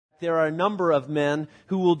there are a number of men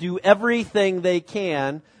who will do everything they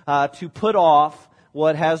can to put off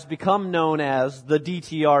what has become known as the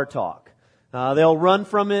DTR talk. They'll run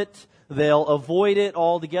from it. They'll avoid it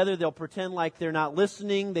altogether. They'll pretend like they're not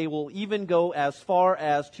listening. They will even go as far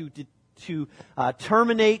as to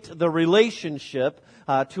terminate the relationship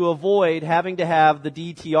to avoid having to have the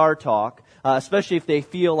DTR talk, especially if they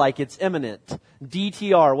feel like it's imminent.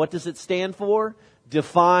 DTR, what does it stand for?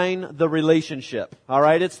 Define the relationship. All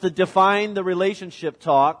right, it's the define the relationship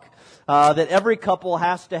talk that every couple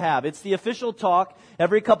has to have. It's the official talk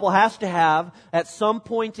every couple has to have at some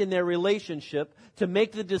point in their relationship to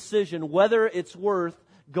make the decision whether it's worth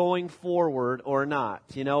going forward or not.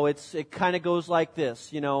 You know, it kind of goes like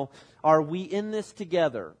this. You know, are we in this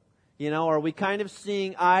together? You know, are we kind of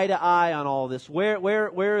seeing eye to eye on all this?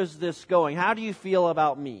 Where is this going? How do you feel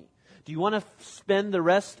about me? Do you want to spend the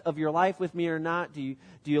rest of your life with me or not? Do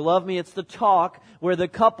you love me? It's the talk where the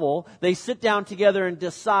couple, they sit down together and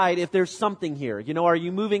decide if there's something here. You know, are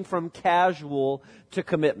you moving from casual to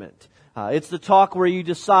commitment? It's the talk where you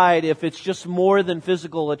decide if it's just more than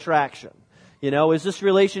physical attraction. You know, is this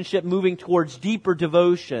relationship moving towards deeper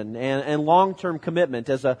devotion and long-term commitment?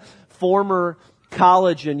 As a former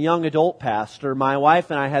college and young adult pastor, my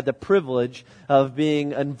wife and I had the privilege of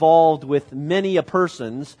being involved with many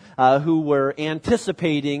persons who were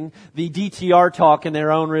anticipating the DTR talk in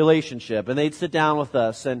their own relationship. And they'd sit down with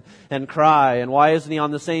us and cry, and why isn't he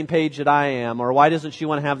on the same page that I am? Or why doesn't she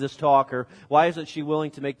want to have this talk? Or why isn't she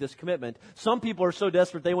willing to make this commitment? Some people are so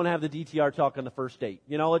desperate they want to have the DTR talk on the first date.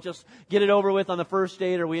 You know, let's just get it over with on the first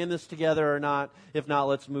date. Are we in this together or not? If not,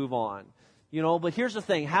 let's move on. You know, but here's the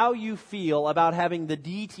thing. How you feel about having the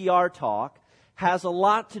DTR talk has a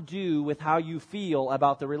lot to do with how you feel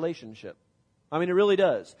about the relationship. I mean, it really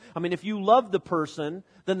does. I mean, if you love the person,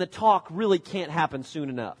 then the talk really can't happen soon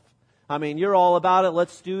enough. I mean, you're all about it.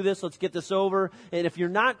 Let's do this. Let's get this over. And if you're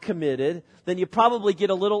not committed, then you probably get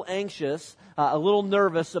a little anxious, a little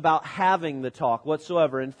nervous about having the talk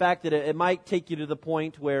whatsoever. In fact, it might take you to the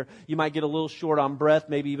point where you might get a little short on breath,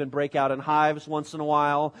 maybe even break out in hives once in a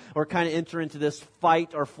while, or kind of enter into this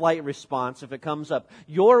fight or flight response if it comes up.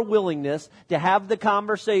 Your willingness to have the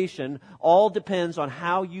conversation all depends on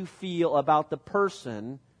how you feel about the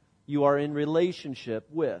person you are in relationship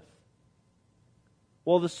with.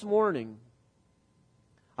 Well, this morning,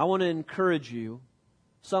 I want to encourage you,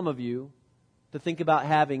 some of you, to think about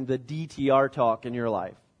having the DTR talk in your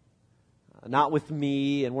life. Not with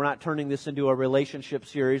me, and we're not turning this into a relationship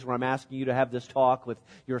series where I'm asking you to have this talk with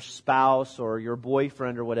your spouse or your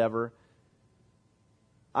boyfriend or whatever.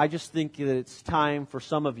 I just think that it's time for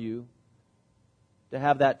some of you to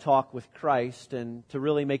have that talk with Christ and to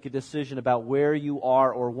really make a decision about where you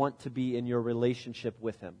are or want to be in your relationship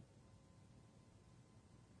with Him.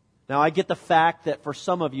 Now, I get the fact that for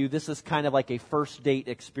some of you, this is kind of like a first date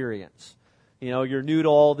experience. You know, you're new to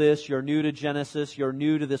all this, you're new to Genesis, you're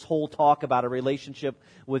new to this whole talk about a relationship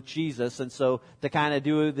with Jesus. And so to kind of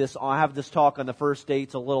do this, I'll have this talk on the first date,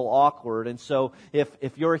 it's a little awkward. And so if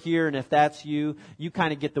you're here and if that's you, you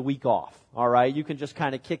kind of get the week off. All right, you can just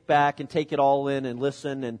kind of kick back and take it all in and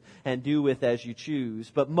listen and do with as you choose.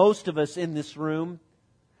 But most of us in this room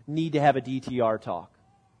need to have a DTR talk.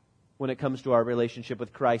 When it comes to our relationship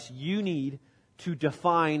with Christ, you need to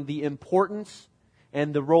define the importance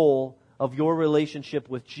and the role of your relationship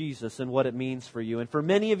with Jesus and what it means for you. And for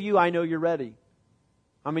many of you, I know you're ready.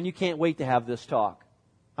 I mean, you can't wait to have this talk.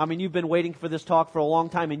 I mean, you've been waiting for this talk for a long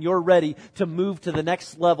time and you're ready to move to the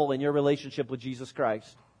next level in your relationship with Jesus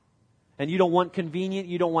Christ. And you don't want convenient,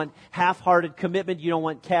 you don't want half-hearted commitment, you don't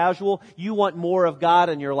want casual, you want more of God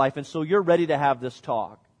in your life. And so you're ready to have this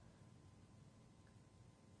talk.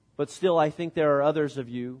 But still, I think there are others of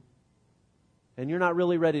you, and you're not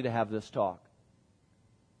really ready to have this talk.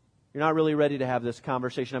 You're not really ready to have this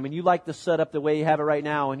conversation. I mean, you like the setup the way you have it right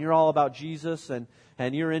now, and you're all about Jesus, and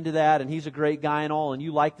you're into that, and He's a great guy and all, and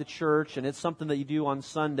you like the church, and it's something that you do on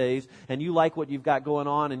Sundays, and you like what you've got going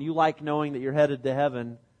on, and you like knowing that you're headed to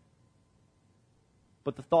heaven.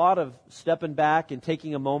 But the thought of stepping back and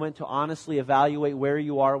taking a moment to honestly evaluate where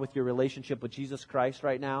you are with your relationship with Jesus Christ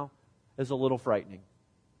right now is a little frightening.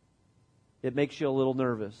 It makes you a little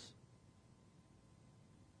nervous.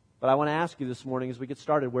 But I want to ask you this morning as we get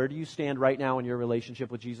started, where do you stand right now in your relationship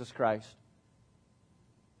with Jesus Christ?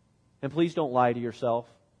 And please don't lie to yourself.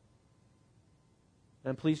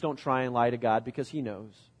 And please don't try and lie to God because He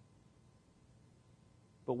knows.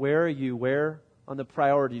 But where are you? Where on the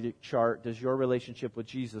priority chart does your relationship with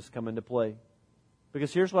Jesus come into play?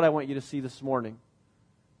 Because here's what I want you to see this morning.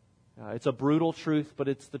 It's a brutal truth, but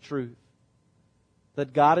it's the truth.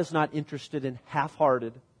 That God is not interested in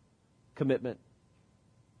half-hearted commitment.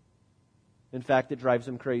 In fact, it drives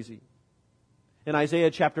him crazy. In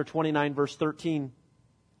Isaiah chapter 29, verse 13,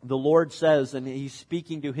 the Lord says, and He's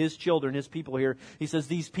speaking to His children, His people here, He says,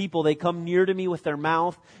 "These people, they come near to me with their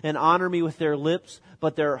mouth and honor me with their lips,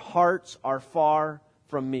 but their hearts are far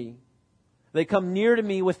from me." They come near to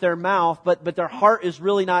me with their mouth, but their heart is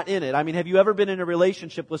really not in it. I mean, have you ever been in a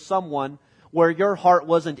relationship with someone where your heart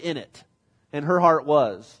wasn't in it, and her heart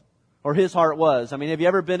was? Or his heart was. I mean, have you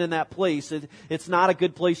ever been in that place? It's not a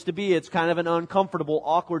good place to be. It's kind of an uncomfortable,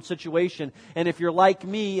 awkward situation. And if you're like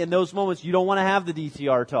me, in those moments, you don't want to have the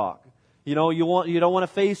DTR talk. You know, you don't want to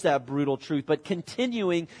face that brutal truth. But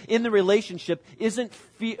continuing in the relationship isn't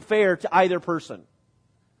fair to either person.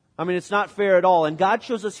 I mean, it's not fair at all. And God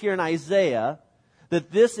shows us here in Isaiah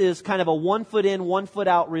that this is kind of a 1 foot in, 1 foot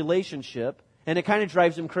out relationship. And it kind of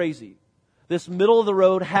drives him crazy. This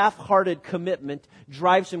middle-of-the-road, half-hearted commitment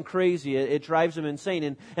drives him crazy. It drives him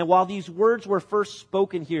insane. And while these words were first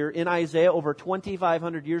spoken here in Isaiah over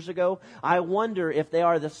 2,500 years ago, I wonder if they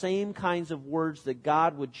are the same kinds of words that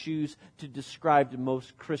God would choose to describe to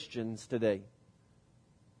most Christians today.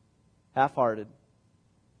 Half-hearted.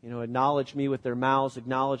 You know, acknowledge me with their mouths,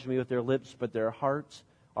 acknowledge me with their lips, but their hearts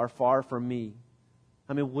are far from me.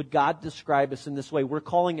 I mean, would God describe us in this way? We're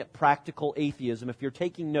calling it practical atheism. If you're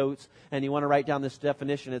taking notes and you want to write down this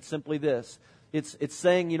definition, it's simply this. It's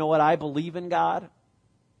saying, you know what, I believe in God,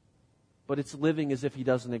 but it's living as if He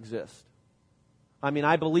doesn't exist. I mean,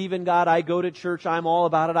 I believe in God, I go to church, I'm all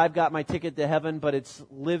about it, I've got my ticket to heaven, but it's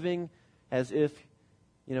living as if,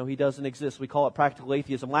 you know, He doesn't exist. We call it practical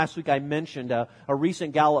atheism. Last week I mentioned a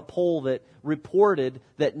recent Gallup poll that reported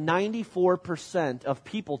that 94% of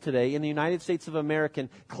people today in the United States of America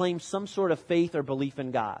claim some sort of faith or belief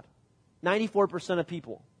in God. 94% of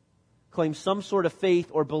people claim some sort of faith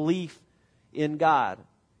or belief in God.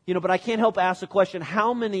 You know, but I can't help ask the question,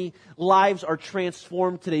 how many lives are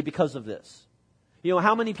transformed today because of this? You know,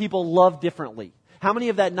 how many people love differently? How many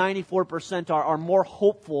of that 94% are more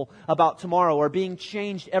hopeful about tomorrow, or being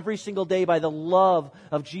changed every single day by the love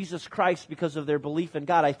of Jesus Christ because of their belief in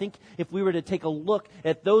God? I think if we were to take a look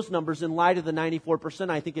at those numbers in light of the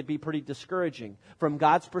 94%, I think it'd be pretty discouraging. From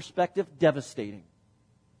God's perspective, devastating.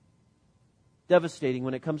 Devastating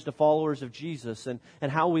when it comes to followers of Jesus and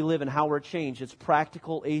how we live and how we're changed. It's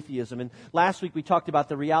practical atheism. And last week we talked about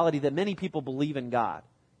the reality that many people believe in God.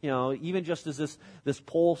 You know, even just as this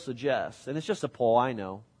poll suggests. And it's just a poll, I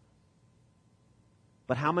know.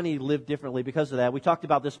 But how many live differently because of that? We talked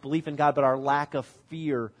about this belief in God, but our lack of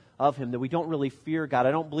fear of Him, that we don't really fear God.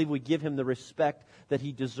 I don't believe we give Him the respect that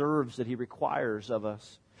He deserves, that He requires of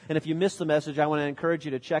us. And if you missed the message, I want to encourage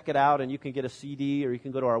you to check it out, and you can get a CD or you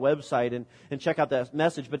can go to our website and check out that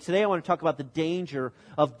message. But today I want to talk about the danger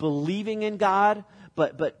of believing in God,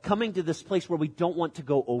 but coming to this place where we don't want to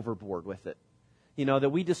go overboard with it. You know, that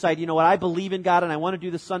we decide, you know what, I believe in God and I want to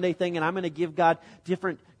do the Sunday thing, and I'm going to give God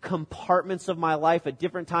different compartments of my life at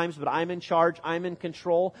different times, but I'm in charge, I'm in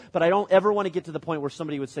control. But I don't ever want to get to the point where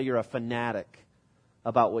somebody would say you're a fanatic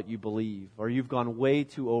about what you believe, or you've gone way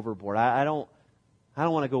too overboard. I don't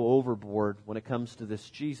want to go overboard when it comes to this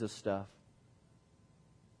Jesus stuff.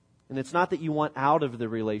 And it's not that you want out of the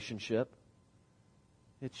relationship.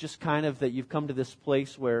 It's just kind of that you've come to this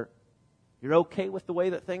place where you're okay with the way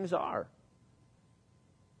that things are.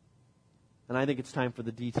 And I think it's time for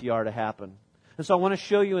the DTR to happen. And so I want to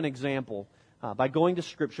show you an example by going to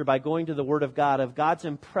Scripture, by going to the Word of God, of God's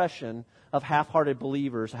impression of half-hearted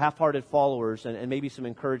believers, half-hearted followers, and maybe some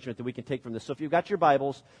encouragement that we can take from this. So if you've got your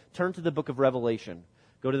Bibles, turn to the book of Revelation.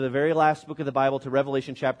 Go to the very last book of the Bible, to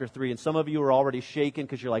Revelation chapter 3. And some of you are already shaken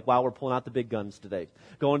because you're like, wow, we're pulling out the big guns today.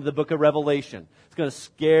 Go into the book of Revelation. It's going to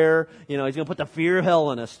scare, he's going to put the fear of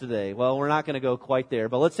hell in us today. Well, we're not going to go quite there.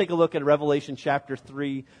 But let's take a look at Revelation chapter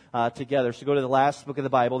 3 together. So go to the last book of the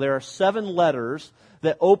Bible. There are 7 letters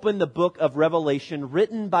that open the book of Revelation,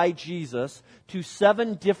 written by Jesus to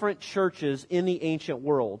 7 different churches in the ancient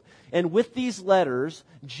world. And with these letters,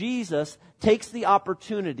 Jesus takes the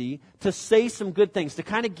opportunity to say some good things, to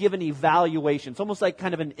kind of give an evaluation. It's almost like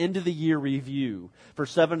kind of an end-of-the-year review for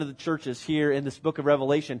 7 of the churches here in this book of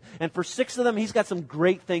Revelation. And for 6 of them, he's got some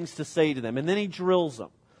great things to say to them. And then he drills them.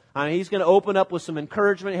 He's going to open up with some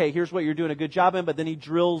encouragement. Hey, here's what you're doing a good job in. But then he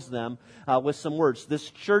drills them with some words. This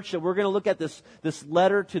church that we're going to look at, this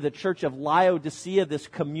letter to the church of Laodicea, this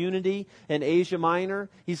community in Asia Minor,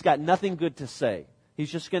 he's got nothing good to say.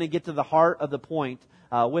 He's just going to get to the heart of the point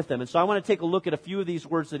with them. And so I want to take a look at a few of these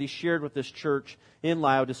words that he shared with this church in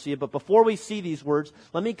Laodicea. But before we see these words,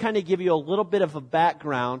 let me kind of give you a little bit of a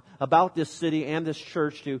background about this city and this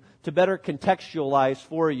church to better contextualize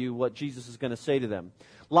for you what Jesus is going to say to them.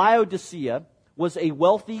 Laodicea was a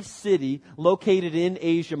wealthy city located in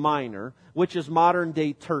Asia Minor, which is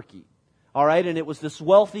modern-day Turkey. All right, and it was this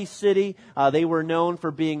wealthy city. They were known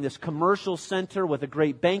for being this commercial center with a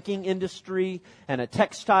great banking industry and a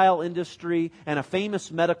textile industry and a famous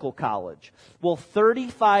medical college. Well,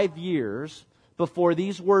 35 years before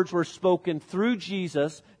these words were spoken through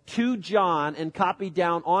Jesus to John and copied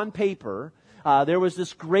down on paper, there was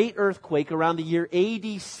this great earthquake around the year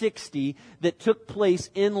AD 60 that took place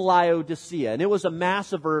in Laodicea. And it was a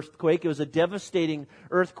massive earthquake. It was a devastating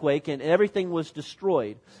earthquake, and everything was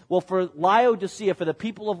destroyed. Well, for Laodicea, for the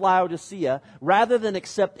people of Laodicea, rather than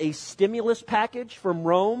accept a stimulus package from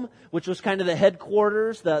Rome, which was kind of the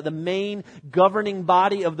headquarters, the main governing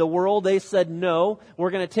body of the world, they said, no,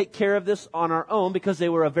 we're going to take care of this on our own, because they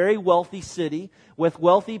were a very wealthy city with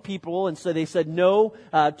wealthy people, and so they said no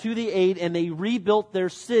to the aid, and they rebuilt their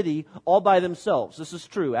city all by themselves. This is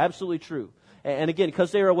true, absolutely true. And again,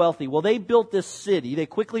 because they were wealthy. Well, they built this city, they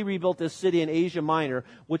quickly rebuilt this city in Asia Minor,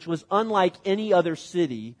 which was unlike any other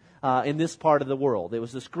city in this part of the world. It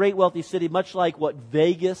was this great wealthy city, much like what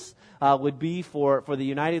Vegas would be for the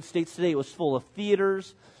United States today. It was full of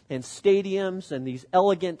theaters and stadiums and these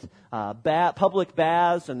elegant public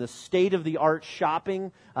baths and the state-of-the-art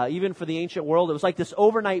shopping, even for the ancient world. It was like this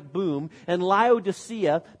overnight boom, and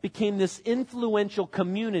Laodicea became this influential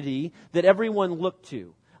community that everyone looked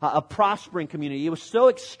to, a prospering community. It was so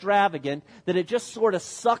extravagant that it just sort of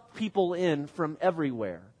sucked people in from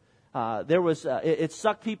everywhere. It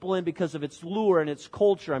sucked people in because of its lure and its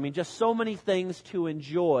culture. I mean, just so many things to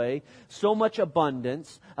enjoy, so much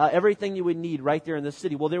abundance, everything you would need right there in the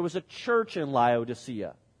city. Well, there was a church in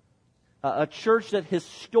Laodicea, a church that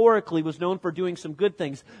historically was known for doing some good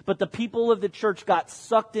things, but the people of the church got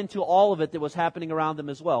sucked into all of it that was happening around them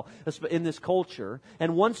as well, in this culture.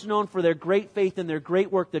 And once known for their great faith and their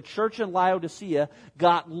great work, the church in Laodicea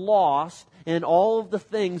got lost in all of the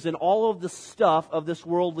things and all of the stuff of this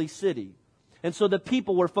worldly city. And so the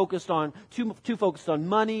people were too focused on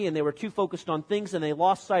money, and they were too focused on things, and they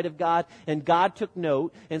lost sight of God, and God took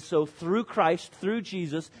note. And so through Christ, through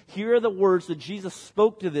Jesus, here are the words that Jesus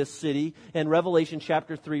spoke to this city in Revelation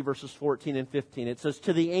chapter 3, verses 14 and 15. It says,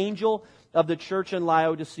 "To the angel of the church in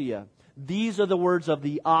Laodicea, these are the words of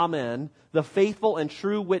the Amen, the faithful and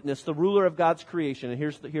true witness, the ruler of God's creation." And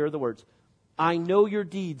here are the words. "I know your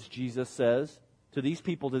deeds," Jesus says to these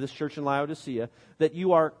people, to this church in Laodicea, "that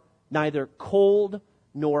you are neither cold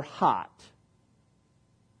nor hot."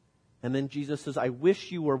 And then Jesus says, "I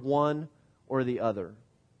wish you were one or the other."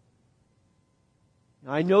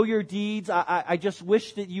 I know your deeds. I just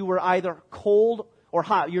wish that you were either cold or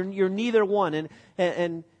hot. You're neither one.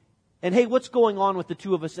 And hey, what's going on with the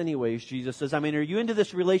two of us anyways? Jesus says, I mean, are you into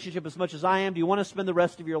this relationship as much as I am? Do you want to spend the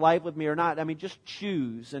rest of your life with me or not? I mean, just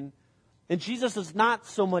choose. And Jesus is not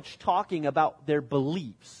so much talking about their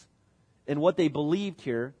beliefs and what they believed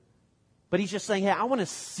here, but He's just saying, hey, I want to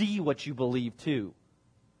see what you believe too.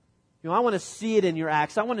 You know, I want to see it in your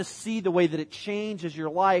acts. I want to see the way that it changes your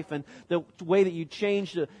life and the way that you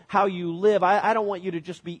change how you live. I don't want you to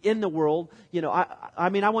just be in the world. You know, I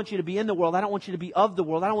mean, I want you to be in the world. I don't want you to be of the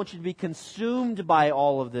world. I don't want you to be consumed by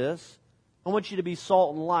all of this. I want you to be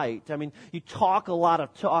salt and light. I mean, you talk a lot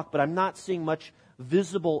of talk, but I'm not seeing much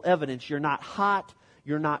visible evidence. You're not hot.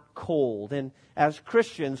 You're not cold. And as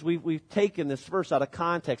Christians, we've taken this verse out of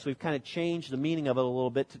context. We've kind of changed the meaning of it a little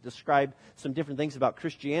bit to describe some different things about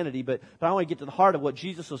Christianity. But I want to get to the heart of what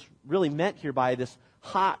Jesus was really meant here by this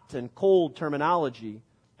hot and cold terminology,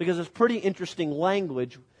 because it's pretty interesting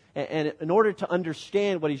language. And in order to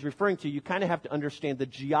understand what He's referring to, you kind of have to understand the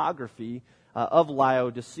geography of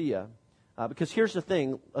Laodicea. Because here's the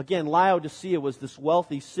thing. Again, Laodicea was this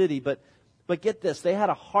wealthy city, but get this, they had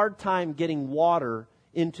a hard time getting water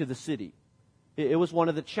into the city. It was one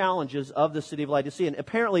of the challenges of the city of Laodicea. And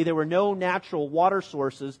apparently there were no natural water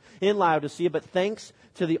sources in Laodicea, but thanks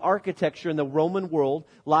to the architecture in the Roman world,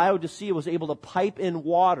 Laodicea was able to pipe in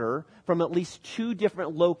water from at least 2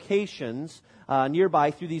 different locations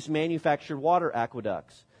nearby through these manufactured water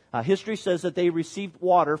aqueducts. History says that they received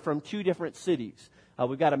water from 2 different cities.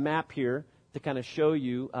 We've got a map here to kind of show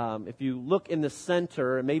you. If you look in the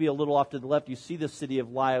center, and maybe a little off to the left, you see the city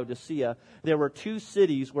of Laodicea. There were 2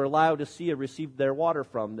 cities where Laodicea received their water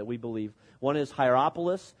from, that we believe. One is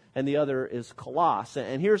Hierapolis, and the other is Colossus.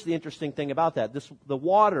 And here's the interesting thing about that. The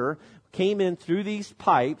water came in through these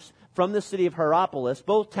pipes from the city of Hierapolis.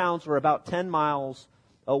 Both towns were about 10 miles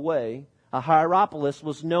away. Hierapolis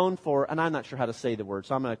was known for, and I'm not sure how to say the word,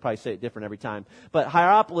 so I'm going to probably say it different every time. But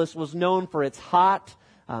Hierapolis was known for its hot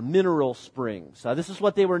mineral springs. This is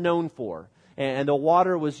what they were known for. and the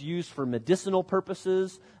water was used for medicinal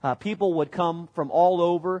purposes. People would come from all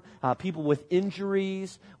over, people with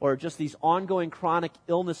injuries or just these ongoing chronic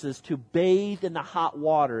illnesses, to bathe in the hot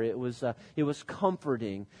water. It was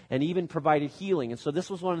comforting and even provided healing. And so this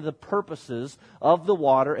was one of the purposes of the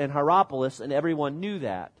water in Hierapolis, and everyone knew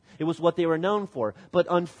that. It was what they were known for. But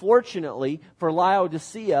unfortunately for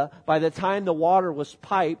Laodicea, by the time the water was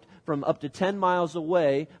piped from up to 10 miles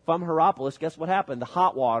away from Hierapolis, guess what happened? The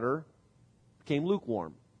hot water became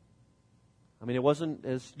lukewarm. I mean, it wasn't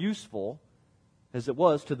as useful as it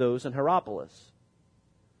was to those in Hierapolis.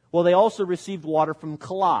 Well, they also received water from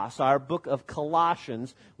Colossus. Our book of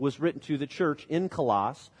Colossians was written to the church in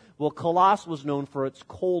Colossus. Well, Colossus was known for its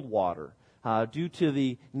cold water. Due to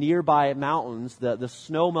the nearby mountains, the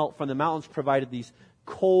snow melt from the mountains provided these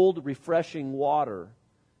cold, refreshing water,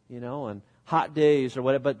 and hot days or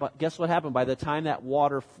whatever. But guess what happened? By the time that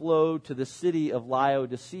water flowed to the city of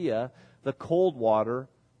Laodicea, the cold water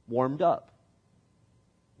warmed up.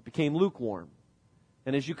 It became lukewarm.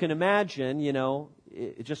 And as you can imagine,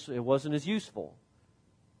 it wasn't as useful.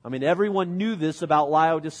 I mean, everyone knew this about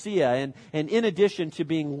Laodicea, and in addition to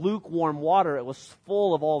being lukewarm water, it was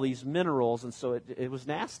full of all these minerals, and so it was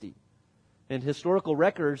nasty. And historical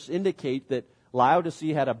records indicate that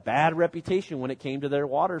Laodicea had a bad reputation when it came to their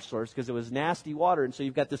water source because it was nasty water. And so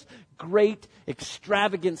you've got this great,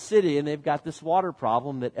 extravagant city, and they've got this water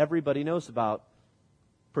problem that everybody knows about.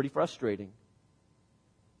 Pretty frustrating.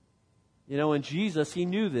 And Jesus, He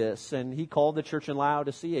knew this, and He called the church in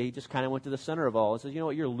Laodicea. He just kind of went to the center of all and said, you know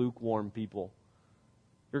what, you're lukewarm people.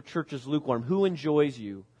 Your church is lukewarm. Who enjoys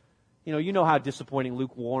you? You know how disappointing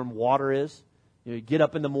lukewarm water is. You get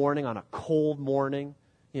up in the morning on a cold morning.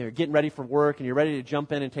 You're getting ready for work, and you're ready to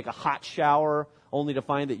jump in and take a hot shower, only to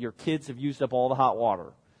find that your kids have used up all the hot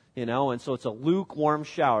water. And so it's a lukewarm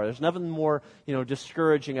shower. There's nothing more,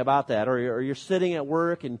 discouraging about that. Or you're sitting at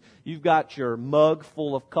work and you've got your mug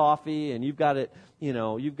full of coffee and you've got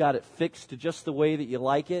it fixed to just the way that you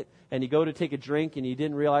like it, and you go to take a drink and you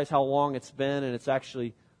didn't realize how long it's been, and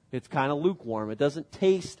it's kind of lukewarm. It doesn't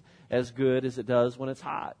taste as good as it does when it's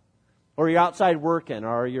hot. Or you're outside working,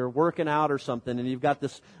 or you're working out or something, and you've got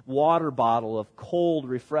this water bottle of cold,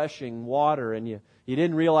 refreshing water, and you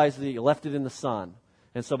didn't realize that you left it in the sun.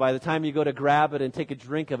 And so by the time you go to grab it and take a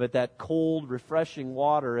drink of it, that cold, refreshing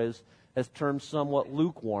water has turned somewhat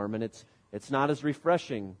lukewarm, and it's not as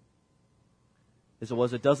refreshing as it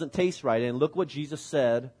was. It doesn't taste right. And look what Jesus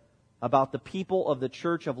said about the people of the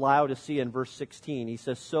church of Laodicea in verse 16. He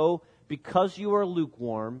says, "So because you are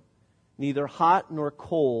lukewarm, neither hot nor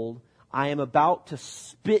cold, I am about to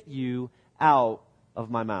spit you out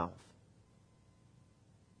of my mouth."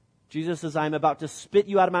 Jesus says, I'm about to spit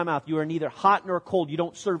you out of my mouth. You are neither hot nor cold. You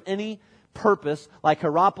don't serve any purpose like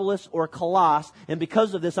Hierapolis or Colossus. And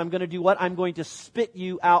because of this, I'm going to do what? I'm going to spit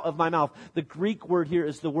you out of my mouth. The Greek word here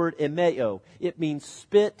is the word emeo. It means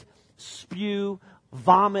spit, spew,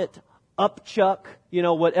 vomit, upchuck.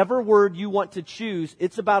 Whatever word you want to choose,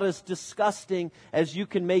 it's about as disgusting as you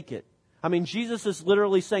can make it. I mean, Jesus is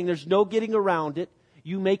literally saying there's no getting around it.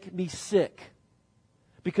 You make me sick.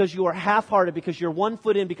 Because you are half-hearted, because you're 1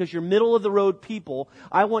 foot in, because you're middle-of-the-road people,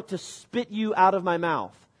 I want to spit you out of my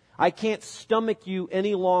mouth. I can't stomach you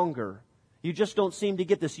any longer. You just don't seem to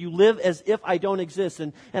get this. You live as if I don't exist.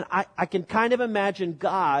 And I can kind of imagine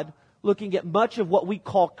God looking at much of what we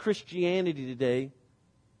call Christianity today,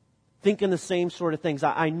 thinking the same sort of things.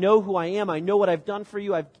 I know who I am. I know what I've done for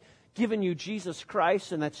you. I've given you Jesus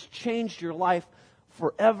Christ, and that's changed your life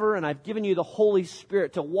forever, and I've given you the Holy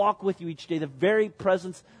Spirit to walk with you each day, the very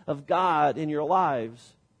presence of God in your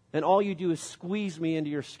lives. And all you do is squeeze me into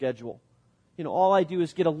your schedule. All I do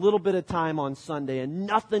is get a little bit of time on Sunday, and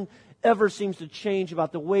nothing ever seems to change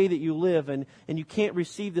about the way that you live, and you can't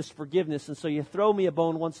receive this forgiveness, and so you throw me a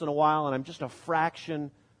bone once in a while, and I'm just a fraction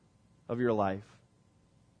of your life.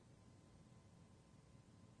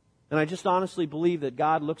 And I just honestly believe that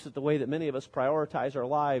God looks at the way that many of us prioritize our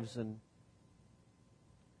lives and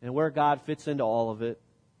where God fits into all of it.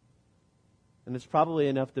 And it's probably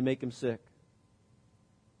enough to make Him sick.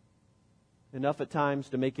 Enough at times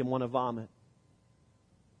to make Him want to vomit.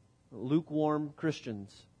 Lukewarm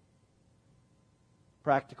Christians.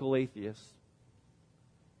 Practical atheists.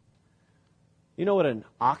 You know what an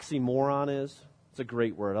oxymoron is? It's a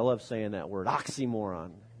great word. I love saying that word.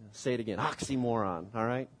 Oxymoron. Say it again. Oxymoron. All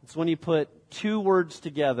right? It's when you put two words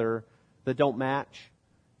together that don't match.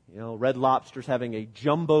 Red Lobster's having a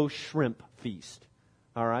jumbo shrimp feast.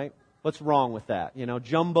 All right? What's wrong with that?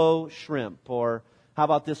 Jumbo shrimp. Or how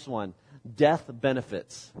about this one? Death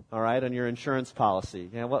benefits. All right? On your insurance policy.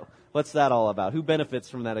 What's that all about? Who benefits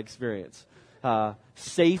from that experience?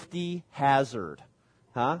 Safety hazard.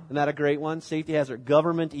 Huh? Isn't that a great one? Safety hazard.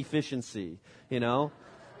 Government efficiency.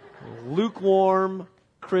 Lukewarm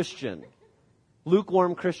Christian.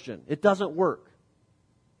 Lukewarm Christian. It doesn't work.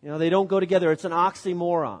 They don't go together. It's an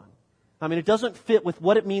oxymoron. It doesn't fit with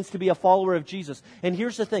what it means to be a follower of Jesus. And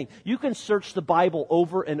here's the thing. You can search the Bible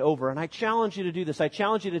over and over. And I challenge you to do this. I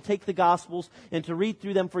challenge you to take the Gospels and to read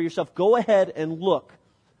through them for yourself. Go ahead and look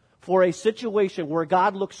for a situation where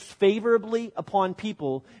God looks favorably upon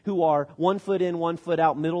people who are 1 foot in, 1 foot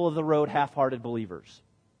out, middle of the road, half-hearted believers.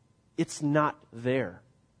 It's not there.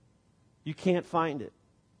 You can't find it.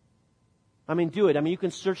 Do it. You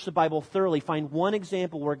can search the Bible thoroughly. Find one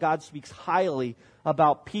example where God speaks highly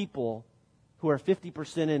about people who are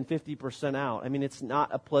 50% in, 50% out. It's not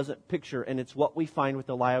a pleasant picture, and it's what we find with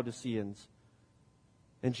the Laodiceans.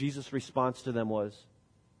 And Jesus' response to them was,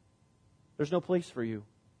 there's no place for you.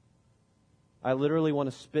 I literally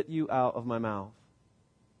want to spit you out of my mouth.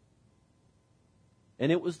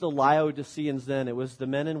 And it was the Laodiceans then. It was the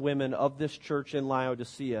men and women of this church in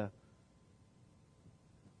Laodicea.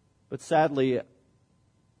 But sadly,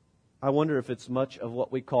 I wonder if it's much of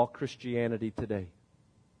what we call Christianity today.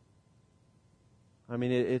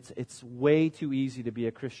 It's way too easy to be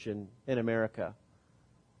a Christian in America.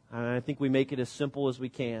 And I think we make it as simple as we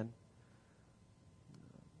can.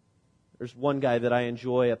 There's one guy that I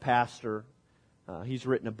enjoy, a pastor. He's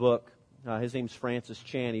written a book. His name's Francis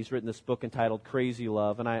Chan. He's written this book entitled Crazy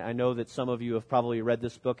Love. And I know that some of you have probably read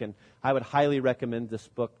this book, and I would highly recommend this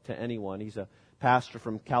book to anyone. He's a pastor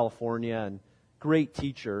from California and great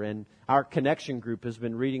teacher. And our connection group has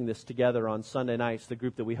been reading this together on Sunday nights, the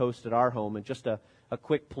group that we host at our home. And just a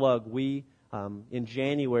quick plug, we in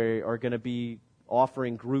January are going to be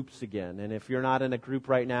offering groups again. And if you're not in a group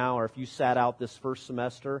right now, or if you sat out this first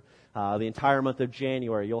semester, the entire month of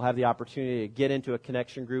January, you'll have the opportunity to get into a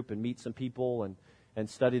connection group and meet some people and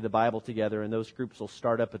study the Bible together. And those groups will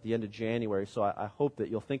start up at the end of January. So I hope that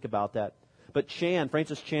you'll think about that. But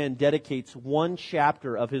Francis Chan dedicates one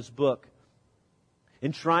chapter of his book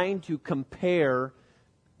in trying to compare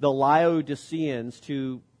the Laodiceans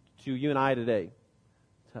to you and I today.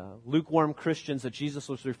 Lukewarm Christians that Jesus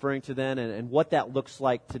was referring to then, and what that looks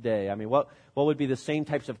like today. What would be the same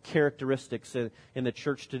types of characteristics in the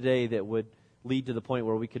church today that would lead to the point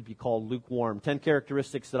where we could be called lukewarm? 10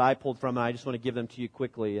 characteristics that I pulled from, and I just want to give them to you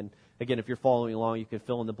quickly. And again, if you're following along, you can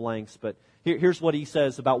fill in the blanks. But here's what he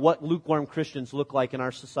says about what lukewarm Christians look like in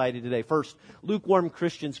our society today. First, lukewarm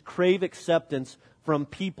Christians crave acceptance from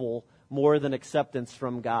people more than acceptance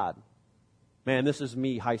from God. Man, this is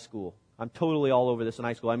me, high school. I'm totally all over this in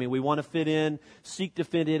high school. We want to fit in, seek to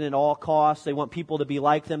fit in at all costs. They want people to be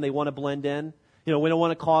like them. They want to blend in. We don't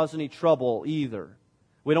want to cause any trouble either.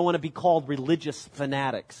 We don't want to be called religious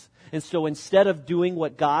fanatics. And so instead of doing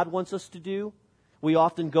what God wants us to do, we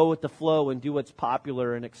often go with the flow and do what's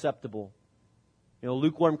popular and acceptable.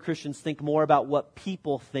 Lukewarm Christians think more about what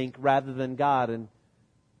people think rather than God. And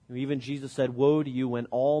even Jesus said, woe to you when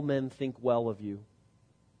all men think well of you.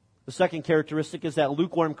 The second characteristic is that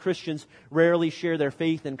lukewarm Christians rarely share their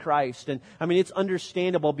faith in Christ. And it's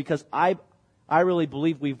understandable because I really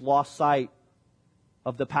believe we've lost sight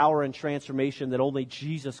of the power and transformation that only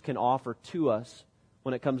Jesus can offer to us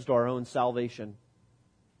when it comes to our own salvation.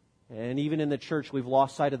 And even in the church, we've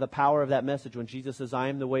lost sight of the power of that message when Jesus says, I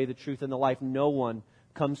am the way, the truth, and the life. No one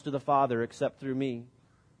comes to the Father except through me.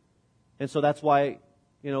 And so that's why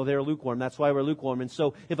they're lukewarm. That's why we're lukewarm. And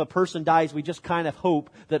so if a person dies, we just kind of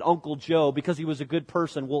hope that Uncle Joe, because he was a good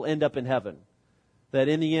person, will end up in heaven. That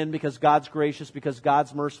in the end, because God's gracious, because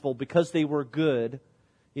God's merciful, because they were good,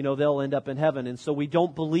 they'll end up in heaven. And so we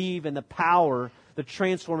don't believe in the power, the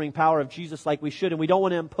transforming power of Jesus like we should. And we don't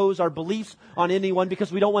want to impose our beliefs on anyone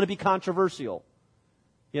because we don't want to be controversial.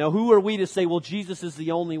 Who are we to say, well, Jesus is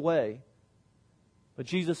the only way? But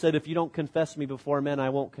Jesus said, if you don't confess me before men, I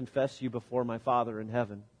won't confess you before my Father in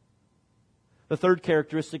heaven. The third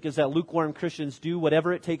characteristic is that lukewarm Christians do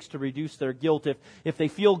whatever it takes to reduce their guilt. If they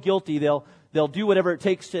feel guilty, they'll do whatever it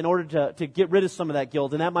takes in order to get rid of some of that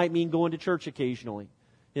guilt. And that might mean going to church occasionally.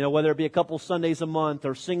 Whether it be a couple Sundays a month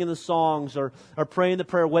or singing the songs or praying the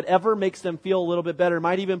prayer, whatever makes them feel a little bit better.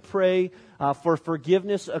 Might even pray for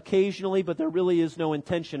forgiveness occasionally, but there really is no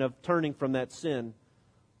intention of turning from that sin.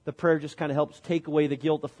 The prayer just kind of helps take away the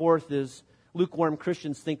guilt. The fourth is lukewarm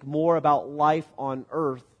Christians think more about life on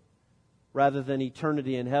earth rather than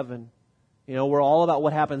eternity in heaven. We're all about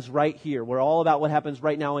what happens right here. We're all about what happens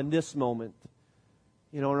right now in this moment.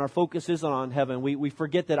 And our focus isn't on heaven. We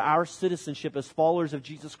forget that our citizenship as followers of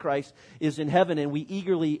Jesus Christ is in heaven, and we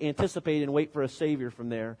eagerly anticipate and wait for a Savior from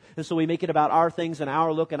there. And so we make it about our things and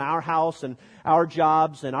our look and our house and our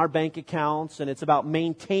jobs and our bank accounts, and it's about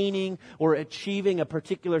maintaining or achieving a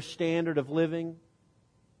particular standard of living.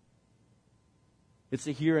 It's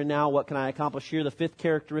the here and now. What can I accomplish here? The fifth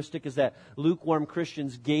characteristic is that lukewarm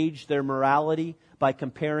Christians gauge their morality by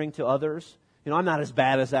comparing to others. I'm not as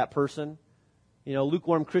bad as that person.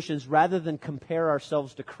 Lukewarm Christians, rather than compare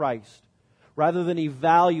ourselves to Christ, rather than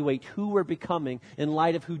evaluate who we're becoming in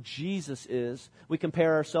light of who Jesus is, we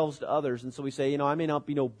compare ourselves to others. And so we say, I may not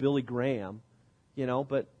be no Billy Graham,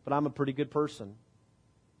 but I'm a pretty good person.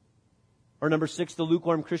 Or number 6, the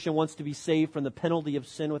lukewarm Christian wants to be saved from the penalty of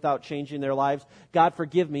sin without changing their lives. God,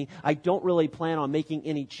 forgive me. I don't really plan on making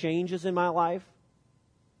any changes in my life,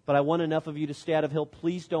 but I want enough of you to stay out of Hill.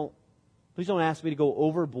 Please don't ask me to go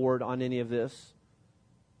overboard on any of this,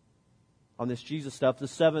 on this Jesus stuff. The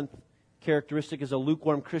 7th characteristic is a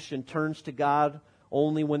lukewarm Christian turns to God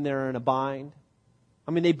only when they're in a bind.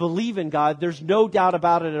 They believe in God. There's no doubt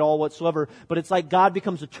about it at all whatsoever, but it's like God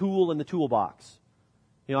becomes a tool in the toolbox.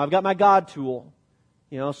 I've got my God tool.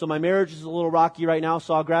 So my marriage is a little rocky right now,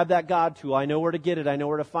 so I'll grab that God tool. I know where to get it. I know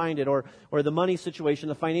where to find it. Or the money situation,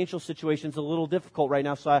 the financial situation is a little difficult right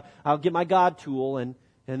now, so I'll get my God tool, and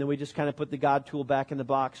then we just kind of put the God tool back in the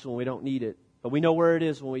box when we don't need it. But we know where it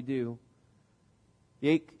is when we do.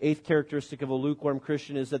 The eighth characteristic of a lukewarm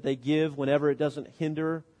Christian is that they give whenever it doesn't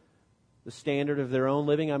hinder the standard of their own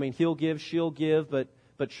living. He'll give, she'll give, but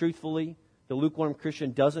truthfully, the lukewarm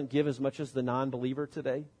Christian doesn't give as much as the non-believer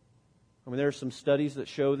today. There are some studies that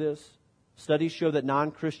show this. Studies show that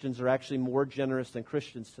non-Christians are actually more generous than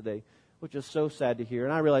Christians today, which is so sad to hear.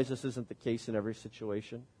 And I realize this isn't the case in every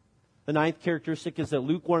situation. The 9th characteristic is that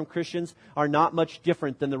lukewarm Christians are not much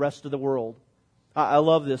different than the rest of the world. I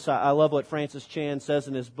love this. I love what Francis Chan says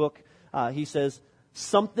in his book. He says,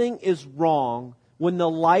 something is wrong when the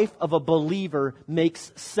life of a believer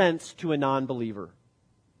makes sense to a non-believer.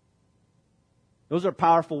 Those are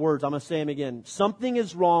powerful words. I'm going to say them again. Something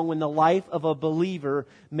is wrong when the life of a believer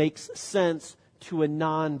makes sense to a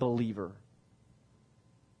non-believer.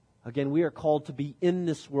 Again, we are called to be in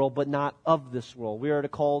this world, but not of this world. We are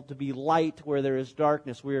called to be light where there is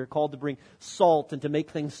darkness. We are called to bring salt and to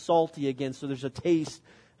make things salty again so there's a taste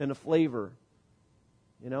and a flavor.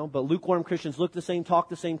 But lukewarm Christians look the same, talk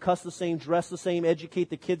the same, cuss the same, dress the same, educate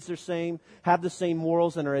the kids the same, have the same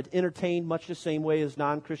morals, and are entertained much the same way as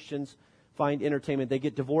non-Christians find entertainment. They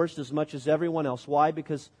get divorced as much as everyone else. Why?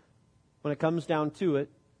 Because when it comes down to it,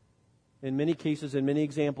 in many cases, in many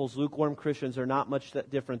examples, lukewarm Christians are not much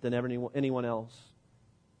that different than anyone else.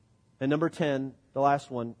 And number 10, the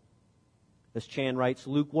last one, as Chan writes,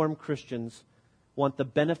 lukewarm Christians want the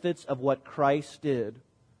benefits of what Christ did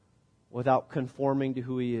without conforming to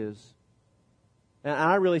who He is. And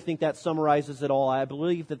I really think that summarizes it all. I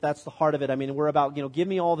believe that that's the heart of it. We're about, give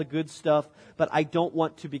me all the good stuff, but I don't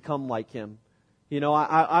want to become like Him.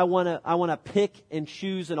 I want to pick and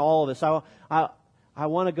choose in all of this. I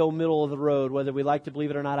want to go middle of the road, whether we like to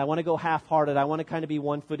believe it or not. I want to go half-hearted. I want to kind of be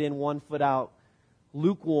 1 foot in, 1 foot out.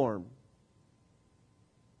 Lukewarm.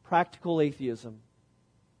 Practical atheism.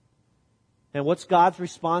 And what's God's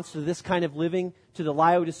response to this kind of living to the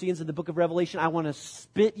Laodiceans in the book of Revelation? I want to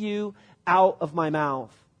spit you out of my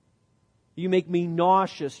mouth. You make me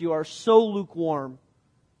nauseous. You are so lukewarm.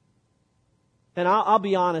 And I'll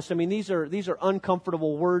be honest, these are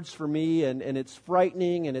uncomfortable words for me, and it's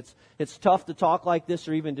frightening, and it's tough to talk like this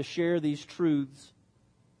or even to share these truths.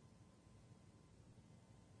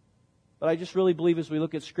 But I just really believe as we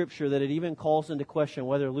look at Scripture that it even calls into question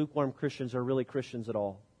whether lukewarm Christians are really Christians at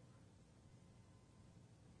all.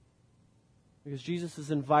 Because Jesus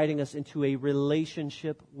is inviting us into a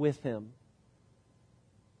relationship with Him.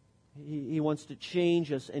 He wants to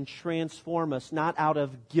change us and transform us, not out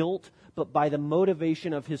of guilt, but by the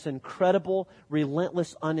motivation of His incredible,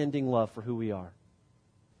 relentless, unending love for who we are.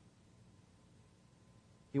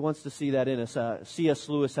 He wants to see that in us. C.S.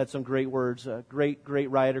 Lewis had some great words. A great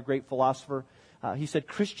writer, great philosopher. He said,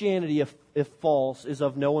 Christianity, if false, is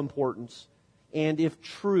of no importance, and if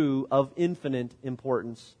true, of infinite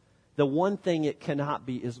importance. The one thing it cannot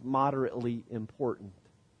be is moderately important.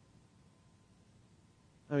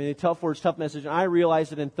 A tough words, tough message. And I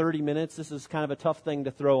realize that in 30 minutes, this is kind of a tough thing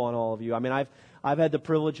to throw on all of you. I've had the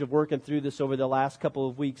privilege of working through this over the last couple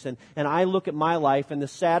of weeks, and I look at my life, and the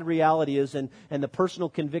sad reality is, and the personal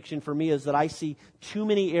conviction for me is that I see too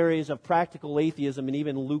many areas of practical atheism and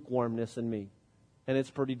even lukewarmness in me. And it's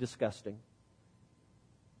pretty disgusting.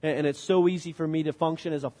 And it's so easy for me to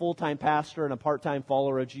function as a full-time pastor and a part-time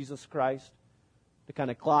follower of Jesus Christ, to kind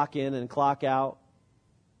of clock in and clock out.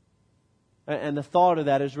 And the thought of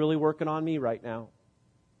that is really working on me right now.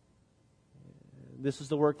 This is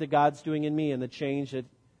the work that God's doing in me and the change that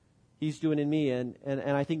He's doing in me. And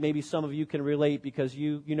I think maybe some of you can relate because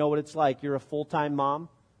you know what it's like. You're a full-time mom.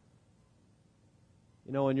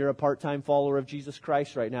 And you're a part-time follower of Jesus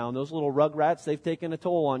Christ right now. And those little rugrats, they've taken a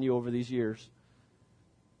toll on you over these years.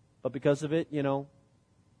 But because of it,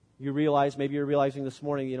 you realize, maybe you're realizing this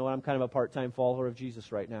morning, I'm kind of a part-time follower of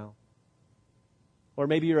Jesus right now. Or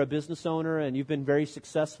maybe you're a business owner and you've been very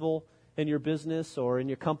successful in your business or in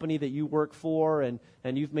your company that you work for, and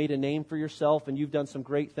you've made a name for yourself and you've done some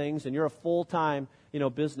great things, and you're a full-time,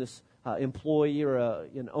 business employee or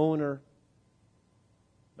an owner.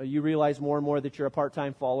 But you realize more and more that you're a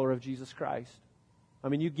part-time follower of Jesus Christ.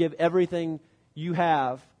 You give everything you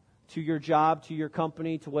have to your job, to your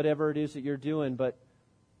company, to whatever it is that you're doing, but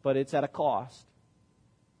it's at a cost.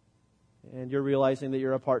 And you're realizing that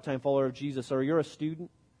you're a part-time follower of Jesus, or you're a student,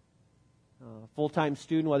 full-time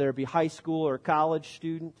student, whether it be high school or college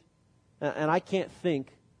student. And I can't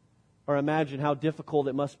think or imagine how difficult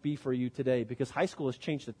it must be for you today, because high school has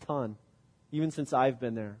changed a ton, even since I've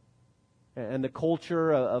been there. And the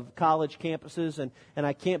culture of college campuses, and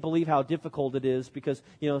I can't believe how difficult it is because,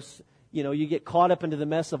 you get caught up into the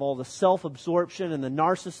mess of all the self-absorption and the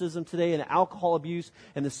narcissism today and the alcohol abuse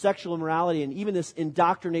and the sexual immorality and even this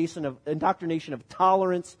indoctrination of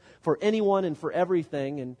tolerance for anyone and for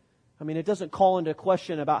everything. And it doesn't call into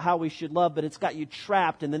question about how we should love, but it's got you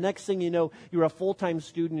trapped. And the next thing you know, you're a full-time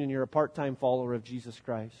student and you're a part-time follower of Jesus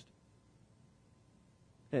Christ.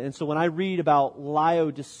 And so when I read about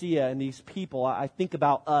Laodicea and these people, I think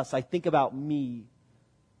about us. I think about me.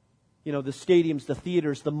 The stadiums, the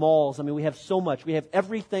theaters, the malls. We have so much. We have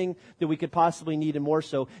everything that we could possibly need and more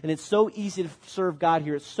so. And it's so easy to serve God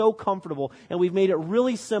here. It's so comfortable. And we've made it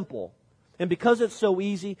really simple. And because it's so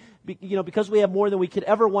easy, because we have more than we could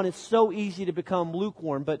ever want, it's so easy to become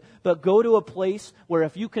lukewarm. But go to a place where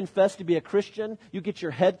if you confess to be a Christian, you get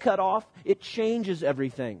your head cut off, it changes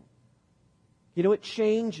everything. It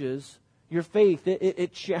changes your faith.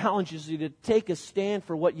 It challenges you to take a stand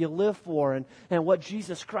for what you live for and what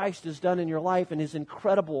Jesus Christ has done in your life and His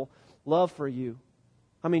incredible love for you.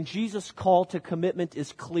 Jesus' call to commitment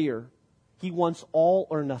is clear. He wants all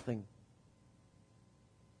or nothing.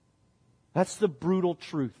 That's the brutal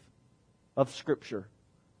truth of Scripture.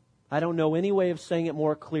 I don't know any way of saying it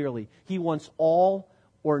more clearly. He wants all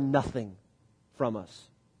or nothing from us.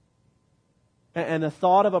 And the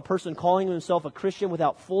thought of a person calling himself a Christian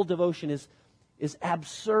without full devotion is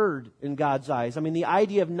absurd in God's eyes. The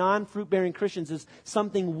idea of non-fruit-bearing Christians is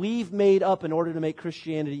something we've made up in order to make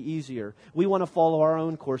Christianity easier. We want to follow our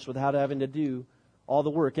own course without having to do all the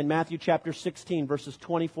work. In Matthew chapter 16, verses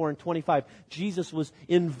 24 and 25, Jesus was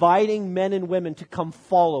inviting men and women to come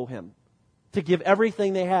follow Him, to give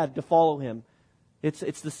everything they had to follow Him.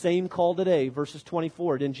 It's the same call today, verses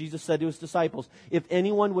 24. Then Jesus said to His disciples, "If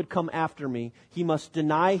anyone would come after me, he must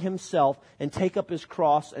deny himself and take up his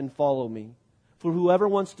cross and follow me. For whoever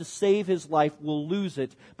wants to save his life will lose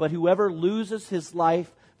it, but whoever loses his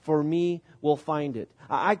life for me will find it."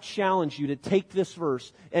 I challenge you to take this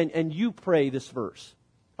verse and you pray this verse.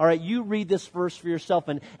 All right, you read this verse for yourself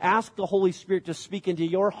and ask the Holy Spirit to speak into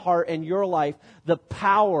your heart and your life the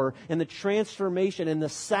power and the transformation and the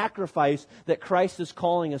sacrifice that Christ is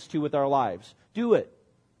calling us to with our lives. Do it.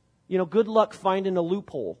 Good luck finding a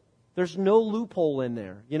loophole. There's no loophole in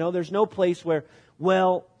there. There's no place where,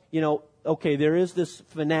 okay, there is this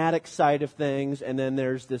fanatic side of things, and then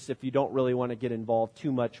there's this, if you don't really want to get involved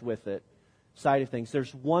too much with it, side of things.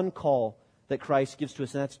 There's one call that Christ gives to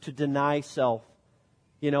us, and that's to deny self.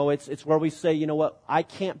 It's where we say, I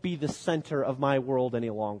can't be the center of my world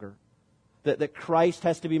any longer. That Christ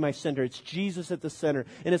has to be my center. It's Jesus at the center.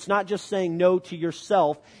 And it's not just saying no to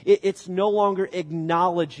yourself. It's no longer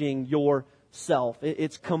acknowledging yourself.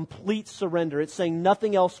 It's complete surrender. It's saying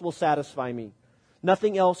nothing else will satisfy me.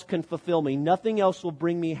 Nothing else can fulfill me. Nothing else will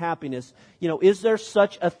bring me happiness. Is there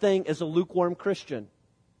such a thing as a lukewarm Christian?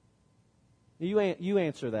 You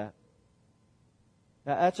answer that.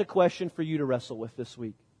 That's a question for you to wrestle with this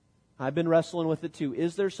week. I've been wrestling with it too.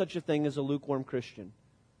 Is there such a thing as a lukewarm Christian?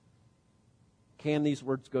 Can these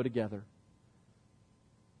words go together?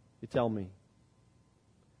 You tell me.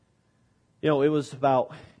 It was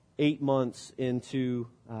about 8 months into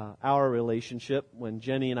our relationship when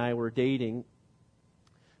Jenny and I were dating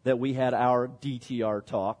that we had our DTR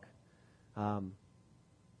talk.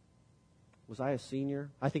 Was I a senior?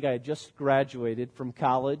 I think I had just graduated from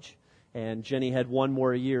college. And Jenny had one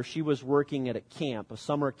more year. She was working at a camp, a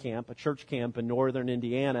summer camp, a church camp in northern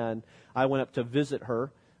Indiana. And I went up to visit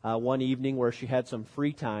her one evening where she had some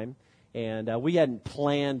free time. And we hadn't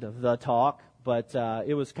planned the talk, but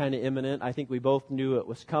it was kind of imminent. I think we both knew it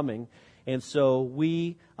was coming. And so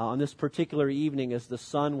we, on this particular evening, as the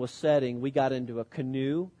sun was setting, we got into a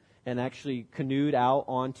canoe and actually canoed out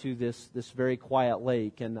onto this very quiet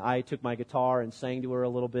lake. And I took my guitar and sang to her a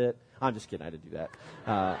little bit. I'm just kidding, I didn't do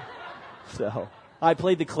that. So I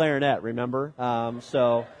played the clarinet, remember?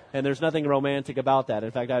 And there's nothing romantic about that.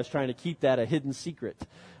 In fact, I was trying to keep that a hidden secret.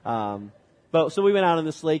 But so we went out on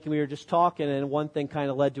this lake and we were just talking, and one thing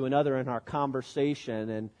kind of led to another in our conversation,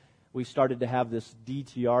 and we started to have this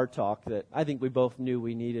DTR talk that I think we both knew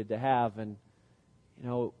we needed to have. And,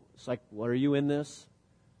 it's like, well, are you in this?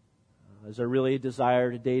 Is there really a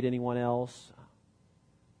desire to date anyone else?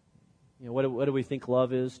 What do we think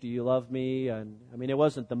love is? Do you love me? And it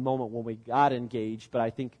wasn't the moment when we got engaged, but I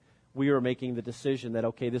think we were making the decision that,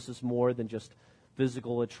 okay, this is more than just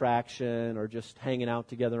physical attraction or just hanging out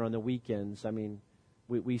together on the weekends.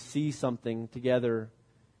 We see something together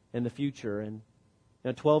in the future. And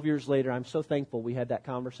 12 years later, I'm so thankful we had that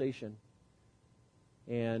conversation.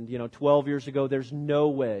 And, 12 years ago, there's no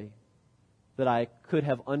way that I could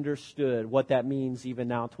have understood what that means even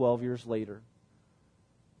now, 12 years later.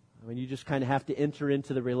 You just kind of have to enter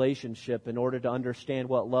into the relationship in order to understand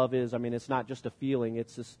what love is. It's not just a feeling.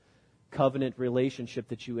 It's this covenant relationship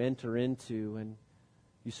that you enter into, and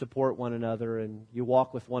you support one another and you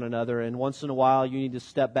walk with one another. And once in a while, you need to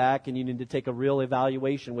step back and you need to take a real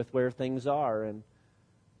evaluation with where things are.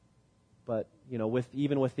 But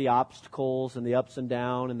even with the obstacles and the ups and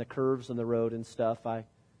downs and the curves in the road and stuff,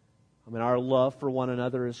 our love for one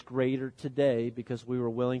another is greater today because we were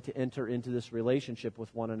willing to enter into this relationship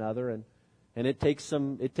with one another. And it takes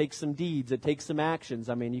some deeds, it takes some actions.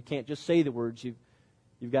 You can't just say the words,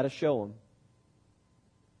 you've got to show them.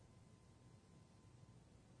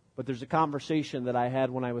 But there's a conversation that I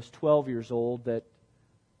had when I was 12 years old that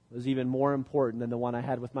was even more important than the one I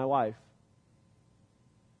had with my wife.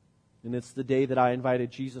 And it's the day that I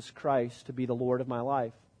invited Jesus Christ to be the Lord of my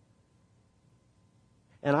life.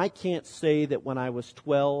 And I can't say that when I was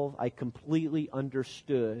 12, I completely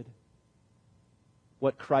understood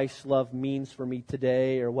what Christ's love means for me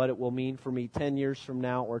today or what it will mean for me 10 years from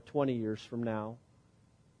now or 20 years from now.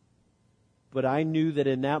 But I knew that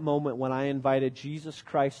in that moment when I invited Jesus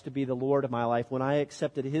Christ to be the Lord of my life, when I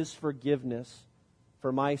accepted His forgiveness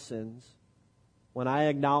for my sins, when I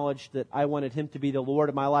acknowledged that I wanted Him to be the Lord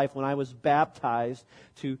of my life, when I was baptized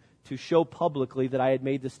to show publicly that I had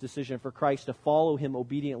made this decision for Christ to follow Him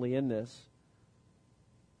obediently in this,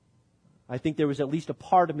 I think there was at least a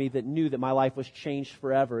part of me that knew that my life was changed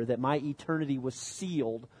forever, that my eternity was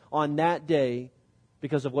sealed on that day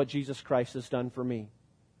because of what Jesus Christ has done for me.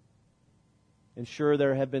 And sure,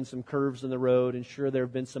 there have been some curves in the road, and sure, there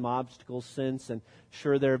have been some obstacles since, and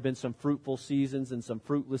sure, there have been some fruitful seasons and some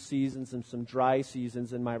fruitless seasons and some dry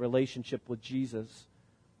seasons in my relationship with Jesus.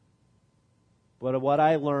 But what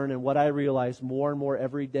I learn and what I realize more and more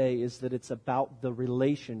every day is that it's about the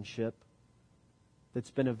relationship that's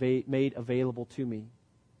been made available to me.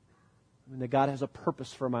 That God has a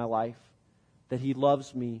purpose for my life, that He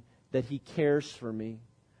loves me, that He cares for me,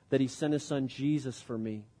 that He sent His Son Jesus for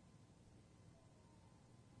me.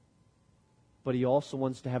 But He also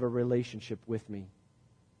wants to have a relationship with me.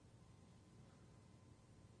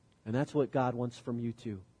 And that's what God wants from you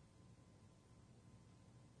too.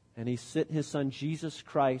 And He sent His Son Jesus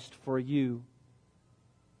Christ for you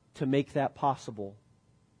to make that possible,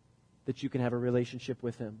 that you can have a relationship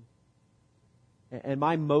with Him. And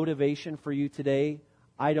my motivation for you today,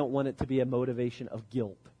 I don't want it to be a motivation of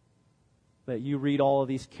guilt. That you read all of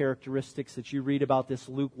these characteristics, that you read about this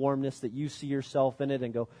lukewarmness, that you see yourself in it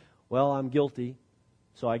and go, well, I'm guilty,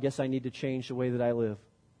 so I guess I need to change the way that I live.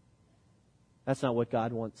 That's not what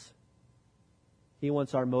God wants. He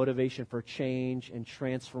wants our motivation for change and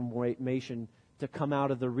transformation to come out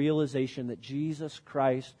of the realization that Jesus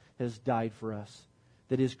Christ has died for us,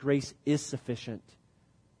 that His grace is sufficient,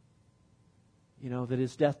 that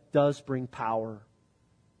His death does bring power,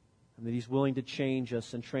 and that He's willing to change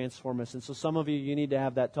us and transform us. And so some of you need to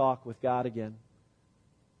have that talk with God again.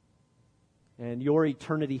 And your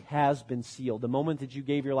eternity has been sealed. The moment that you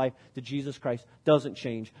gave your life to Jesus Christ doesn't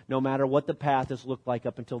change, no matter what the path has looked like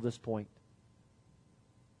up until this point.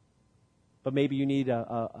 But maybe you need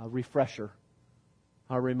a refresher,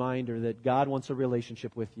 a reminder that God wants a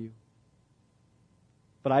relationship with you.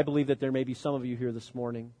 But I believe that there may be some of you here this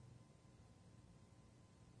morning,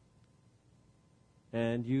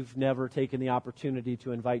 and you've never taken the opportunity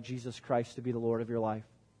to invite Jesus Christ to be the Lord of your life.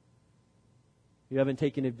 You haven't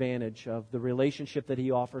taken advantage of the relationship that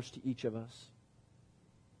He offers to each of us.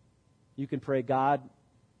 You can pray, God,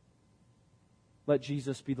 let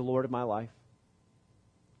Jesus be the Lord of my life.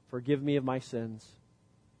 Forgive me of my sins.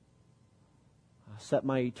 Set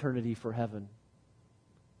my eternity for heaven.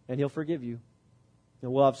 And He'll forgive you.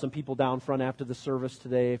 And we'll have some people down front after the service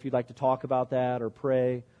today if you'd like to talk about that or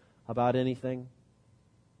pray about anything.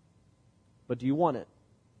 But do you want it?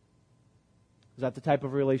 Is that the type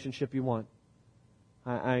of relationship you want?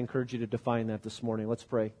 I encourage you to define that this morning. Let's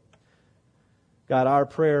pray. God, our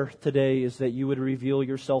prayer today is that you would reveal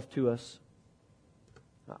yourself to us.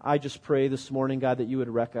 I just pray this morning, God, that you would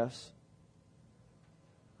wreck us.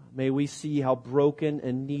 May we see how broken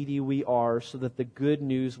and needy we are so that the good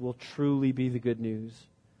news will truly be the good news.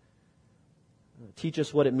 Teach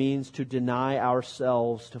us what it means to deny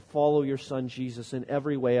ourselves, to follow your Son Jesus in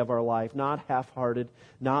every way of our life, not half-hearted,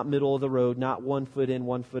 not middle of the road, not 1 foot in,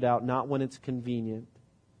 1 foot out, not when it's convenient.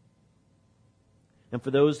 And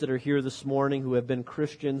for those that are here this morning who have been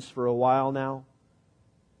Christians for a while now,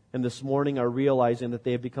 and this morning are realizing that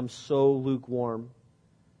they have become so lukewarm,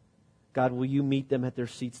 God, will you meet them at their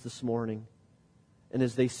seats this morning? And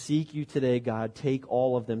as they seek you today, God, take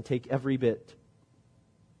all of them. Take every bit.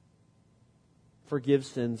 Forgive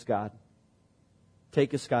sins, God.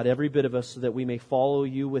 Take us, God, every bit of us, so that we may follow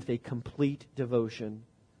you with a complete devotion.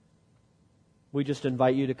 We just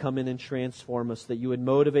invite you to come in and transform us, that you would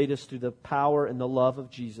motivate us through the power and the love of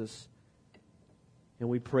Jesus. And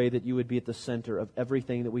we pray that you would be at the center of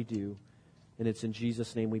everything that we do. And it's in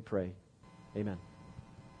Jesus' name we pray. Amen.